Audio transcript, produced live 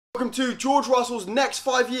Welcome to George Russell's next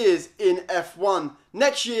 5 years in F1.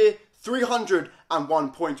 Next year,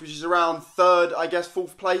 301 points, which is around third, I guess,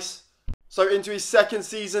 fourth place. So into his second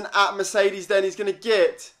season at Mercedes then, he's going to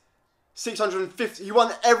get 650. He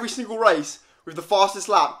won every single race with the fastest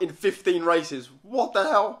lap in 15 races. What the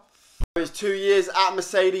hell? His 2 years at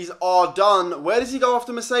Mercedes are done. Where does he go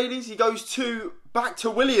after Mercedes? He goes back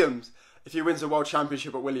to Williams if he wins a World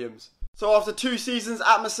Championship at Williams. So after 2 seasons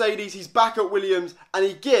at Mercedes, he's back at Williams and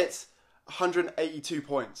he gets 182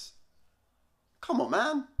 points. Come on,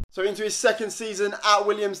 man. So into his second season at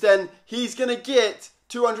Williams then, he's going to get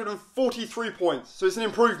 243 points. So it's an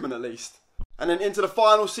improvement at least. And then into the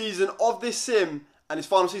final season of this sim, and his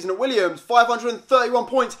final season at Williams, 531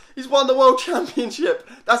 points. He's won the World Championship.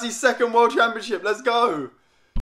 That's his second World Championship. Let's go.